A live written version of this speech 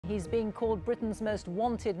He's being called Britain's most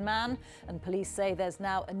wanted man, and police say there's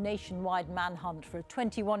now a nationwide manhunt for a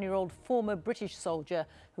 21-year-old former British soldier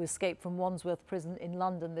who escaped from Wandsworth Prison in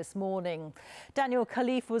London this morning. Daniel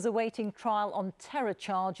Khalif was awaiting trial on terror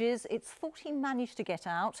charges. It's thought he managed to get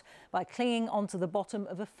out by clinging onto the bottom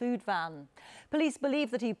of a food van. Police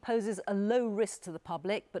believe that he poses a low risk to the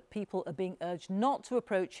public, but people are being urged not to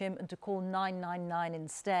approach him and to call 999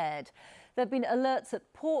 instead. There have been alerts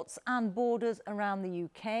at ports and borders around the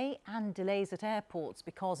UK and delays at airports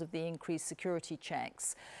because of the increased security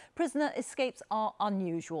checks. Prisoner escapes are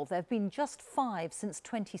unusual. There have been just 5 since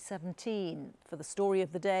 2017. For the story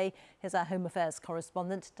of the day, here's our Home Affairs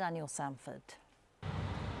correspondent, Daniel Sanford.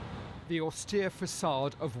 The austere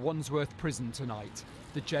facade of Wandsworth Prison tonight,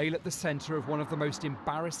 the jail at the centre of one of the most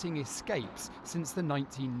embarrassing escapes since the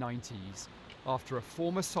 1990s. After a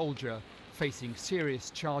former soldier, facing serious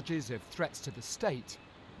charges of threats to the state,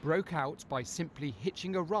 broke out by simply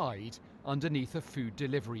hitching a ride underneath a food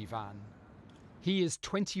delivery van. He is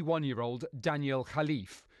 21-year-old Daniel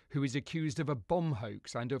Khalif, who is accused of a bomb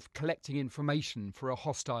hoax and of collecting information for a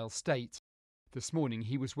hostile state. This morning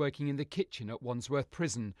he was working in the kitchen at Wandsworth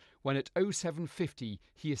Prison when at 07:50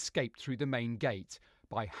 he escaped through the main gate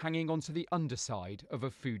by hanging onto the underside of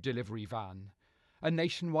a food delivery van. A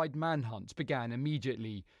nationwide manhunt began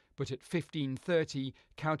immediately, but at 15:30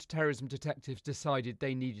 counter-terrorism detectives decided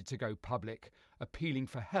they needed to go public, appealing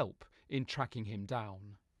for help in tracking him down.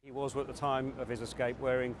 He was, at the time of his escape,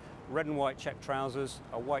 wearing red and white check trousers,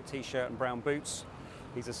 a white t-shirt and brown boots.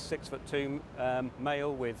 He's a 6'2"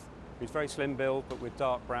 male who's very slim build but with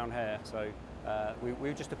dark brown hair. So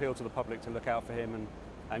we just appeal to the public to look out for him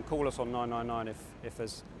and call us on 999 if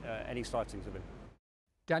there's any sightings of him.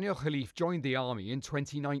 Daniel Khalif joined the army in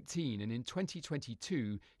 2019, and in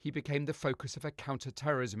 2022 he became the focus of a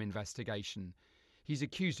counter-terrorism investigation. He's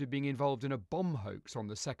accused of being involved in a bomb hoax on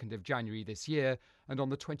the 2nd of January this year, and on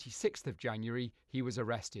the 26th of January he was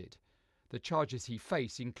arrested. The charges he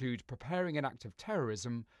faces include preparing an act of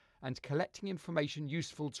terrorism and collecting information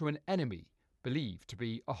useful to an enemy believed to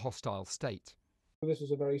be a hostile state. This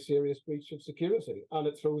is a very serious breach of security, and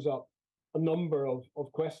it throws up a number of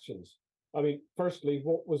questions. I mean, firstly,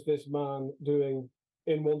 what was this man doing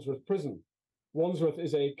in Wandsworth Prison? Wandsworth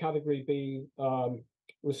is a Category B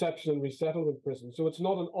reception and resettlement prison, so it's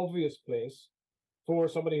not an obvious place for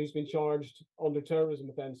somebody who's been charged under terrorism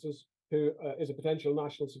offences, who is a potential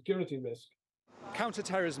national security risk.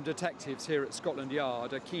 Counter-terrorism detectives here at Scotland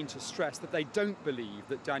Yard are keen to stress that they don't believe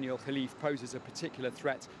that Daniel Khalif poses a particular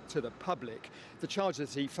threat to the public. The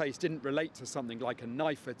charges he faced didn't relate to something like a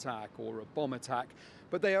knife attack or a bomb attack,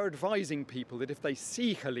 but they are advising people that if they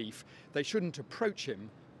see Khalif, they shouldn't approach him,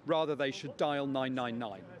 rather they should dial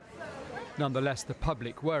 999. Nonetheless, the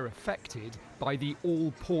public were affected by the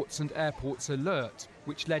all ports and airports alert,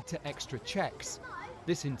 which led to extra checks.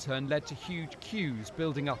 This in turn led to huge queues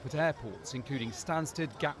building up at airports, including Stansted,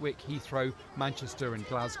 Gatwick, Heathrow, Manchester and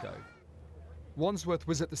Glasgow. Wandsworth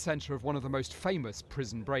was at the centre of one of the most famous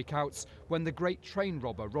prison breakouts when the great train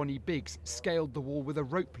robber Ronnie Biggs scaled the wall with a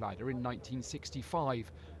rope ladder in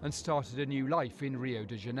 1965 and started a new life in Rio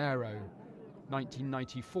de Janeiro.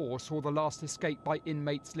 1994 saw the last escape by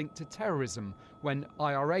inmates linked to terrorism when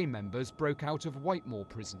IRA members broke out of Whitemoor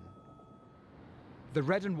Prison. The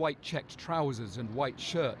red and white checked trousers and white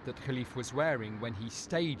shirt that Khalif was wearing when he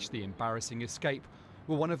staged the embarrassing escape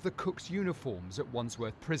were one of the cook's uniforms at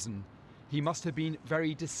Wandsworth Prison. He must have been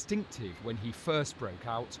very distinctive when he first broke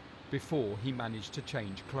out, before he managed to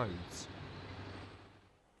change clothes.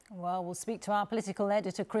 Well, we'll speak to our political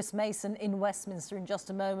editor, Chris Mason, in Westminster in just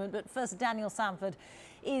a moment. But first, Daniel Sanford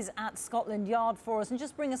is at Scotland Yard for us. And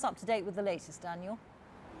just bring us up to date with the latest, Daniel.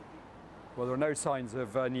 Well, there are no signs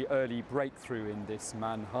of any early breakthrough in this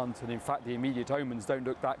manhunt, and in fact the immediate omens don't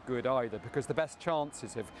look that good either, because the best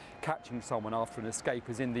chances of catching someone after an escape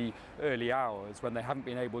is in the early hours when they haven't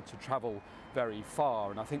been able to travel very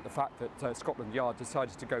far. And I think the fact that Scotland Yard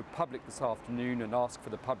decided to go public this afternoon and ask for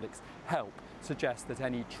the public's help suggests that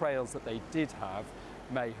any trails that they did have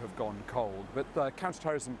may have gone cold. But the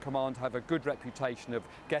Counter-Terrorism Command have a good reputation of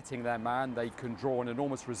getting their man. They can draw on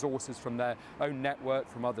enormous resources from their own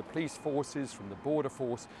network, from other police forces, from the Border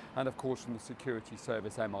Force, and of course from the security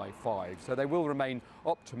service MI5. So they will remain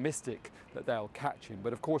optimistic that they'll catch him.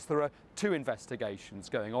 But of course there are 2 investigations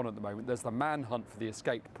going on at the moment. There's the manhunt for the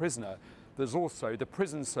escaped prisoner. There's also the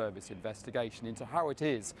prison service investigation into how it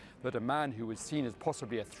is that a man who was seen as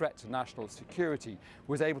possibly a threat to national security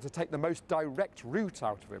was able to take the most direct route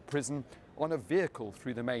out of a prison on a vehicle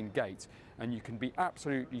through the main gate. And you can be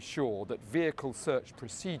absolutely sure that vehicle search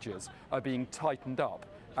procedures are being tightened up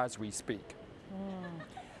as we speak.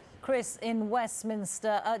 Chris in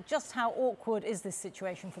Westminster, just how awkward is this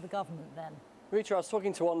situation for the government then? Rita, I was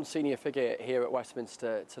talking to one senior figure here at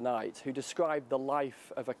Westminster tonight who described the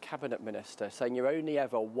life of a cabinet minister, saying you're only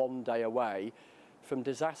ever one day away from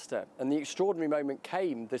disaster. And the extraordinary moment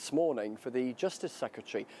came this morning for the Justice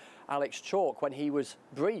Secretary, Alex Chalk, when he was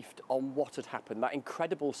briefed on what had happened, that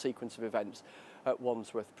incredible sequence of events at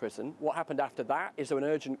Wandsworth Prison. What happened after that is that an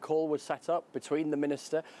urgent call was set up between the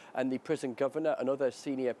minister and the prison governor and other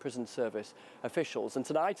senior prison service officials. And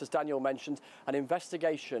tonight, as Daniel mentioned, an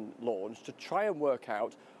investigation launched to try and work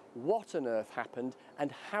out what on earth happened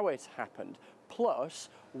and how it happened. Plus,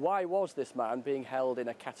 why was this man being held in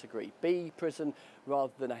a Category B prison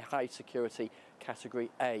rather than a high security Category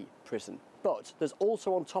A prison? But there's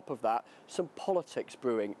also, on top of that, some politics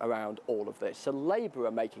brewing around all of this. So Labour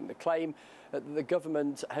are making the claim that the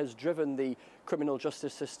government has driven the criminal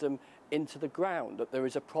justice system into the ground, that there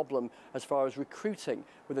is a problem as far as recruiting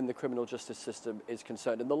within the criminal justice system is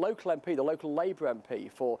concerned. And the local MP, the local Labour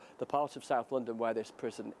MP for the part of South London where this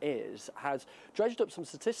prison is, has dredged up some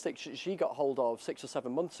statistics she got hold of 6 or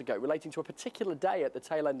 7 months ago relating to a particular day at the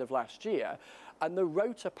tail end of last year and the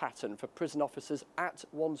rota pattern for prison officers at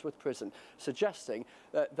Wandsworth Prison, suggesting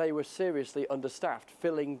that they were seriously understaffed,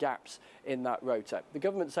 filling gaps in that rota. The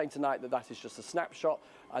government saying tonight that that is just a snapshot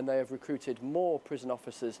and they have recruited more prison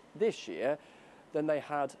officers this year than they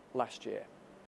had last year.